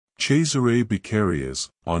Cesare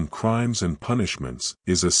Beccaria's On Crimes and Punishments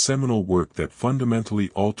is a seminal work that fundamentally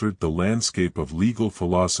altered the landscape of legal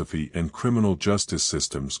philosophy and criminal justice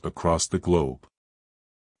systems across the globe.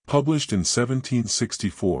 Published in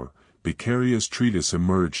 1764, Beccaria's treatise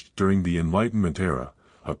emerged during the Enlightenment era,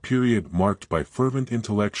 a period marked by fervent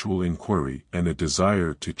intellectual inquiry and a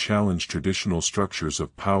desire to challenge traditional structures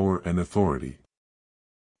of power and authority.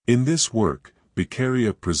 In this work,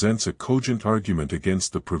 Beccaria presents a cogent argument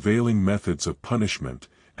against the prevailing methods of punishment,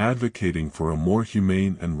 advocating for a more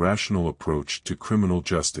humane and rational approach to criminal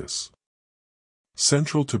justice.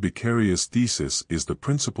 Central to Beccaria's thesis is the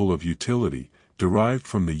principle of utility, derived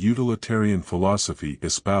from the utilitarian philosophy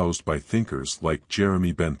espoused by thinkers like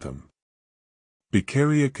Jeremy Bentham.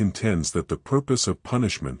 Beccaria contends that the purpose of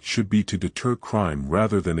punishment should be to deter crime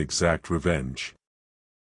rather than exact revenge.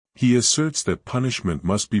 He asserts that punishment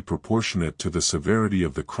must be proportionate to the severity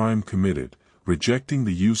of the crime committed, rejecting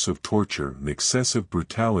the use of torture and excessive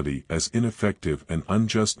brutality as ineffective and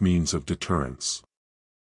unjust means of deterrence.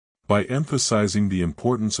 By emphasizing the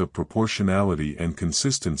importance of proportionality and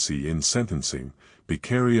consistency in sentencing,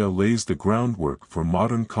 Beccaria lays the groundwork for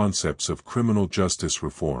modern concepts of criminal justice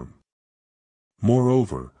reform.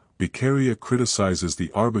 Moreover, Beccaria criticizes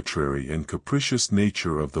the arbitrary and capricious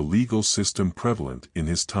nature of the legal system prevalent in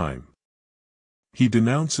his time. He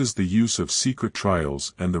denounces the use of secret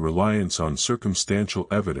trials and the reliance on circumstantial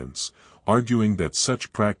evidence, arguing that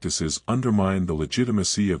such practices undermine the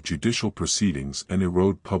legitimacy of judicial proceedings and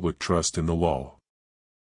erode public trust in the law.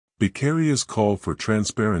 Beccaria's call for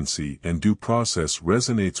transparency and due process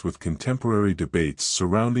resonates with contemporary debates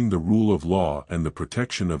surrounding the rule of law and the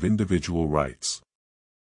protection of individual rights.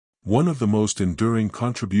 One of the most enduring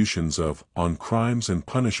contributions of On Crimes and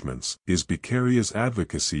Punishments is Beccaria's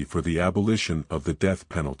advocacy for the abolition of the death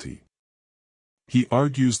penalty. He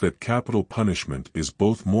argues that capital punishment is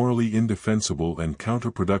both morally indefensible and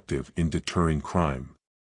counterproductive in deterring crime.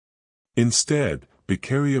 Instead,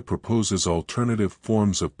 Beccaria proposes alternative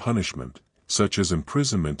forms of punishment, such as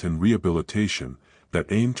imprisonment and rehabilitation,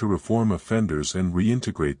 that aim to reform offenders and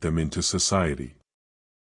reintegrate them into society.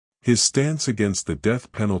 His stance against the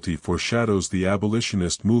death penalty foreshadows the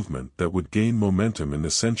abolitionist movement that would gain momentum in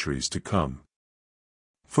the centuries to come.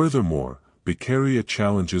 Furthermore, Beccaria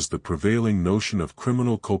challenges the prevailing notion of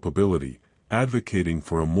criminal culpability, advocating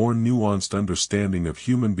for a more nuanced understanding of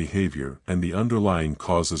human behavior and the underlying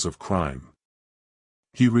causes of crime.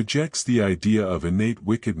 He rejects the idea of innate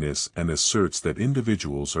wickedness and asserts that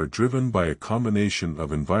individuals are driven by a combination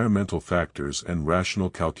of environmental factors and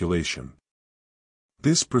rational calculation.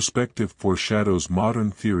 This perspective foreshadows modern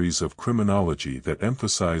theories of criminology that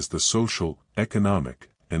emphasize the social, economic,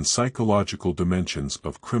 and psychological dimensions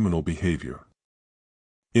of criminal behavior.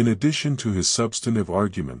 In addition to his substantive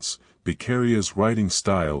arguments, Beccaria's writing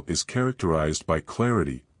style is characterized by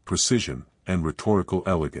clarity, precision, and rhetorical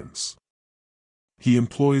elegance. He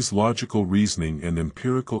employs logical reasoning and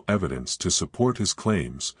empirical evidence to support his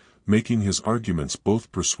claims, making his arguments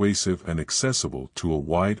both persuasive and accessible to a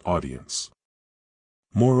wide audience.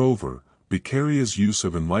 Moreover, Beccaria's use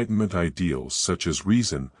of Enlightenment ideals such as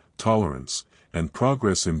reason, tolerance, and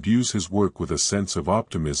progress imbues his work with a sense of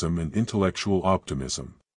optimism and intellectual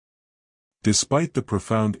optimism. Despite the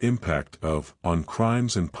profound impact of On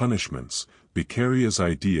Crimes and Punishments, Beccaria's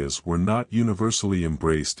ideas were not universally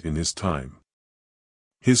embraced in his time.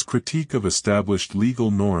 His critique of established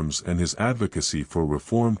legal norms and his advocacy for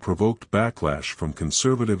reform provoked backlash from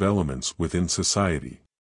conservative elements within society.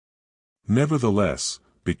 Nevertheless,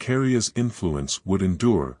 Beccaria's influence would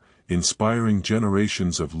endure, inspiring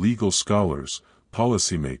generations of legal scholars,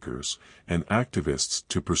 policymakers, and activists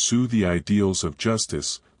to pursue the ideals of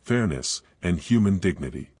justice, fairness, and human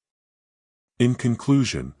dignity. In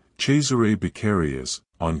conclusion, Cesare Beccaria's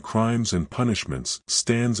On Crimes and Punishments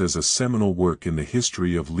stands as a seminal work in the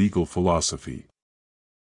history of legal philosophy.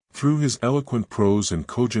 Through his eloquent prose and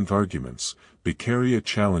cogent arguments, Beccaria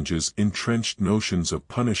challenges entrenched notions of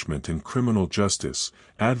punishment in criminal justice,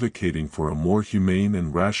 advocating for a more humane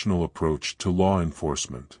and rational approach to law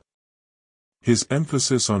enforcement. His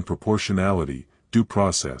emphasis on proportionality, due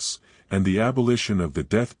process, and the abolition of the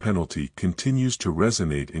death penalty continues to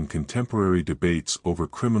resonate in contemporary debates over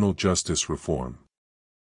criminal justice reform.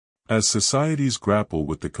 As societies grapple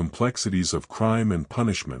with the complexities of crime and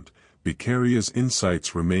punishment, Beccaria's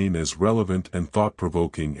insights remain as relevant and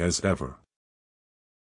thought-provoking as ever.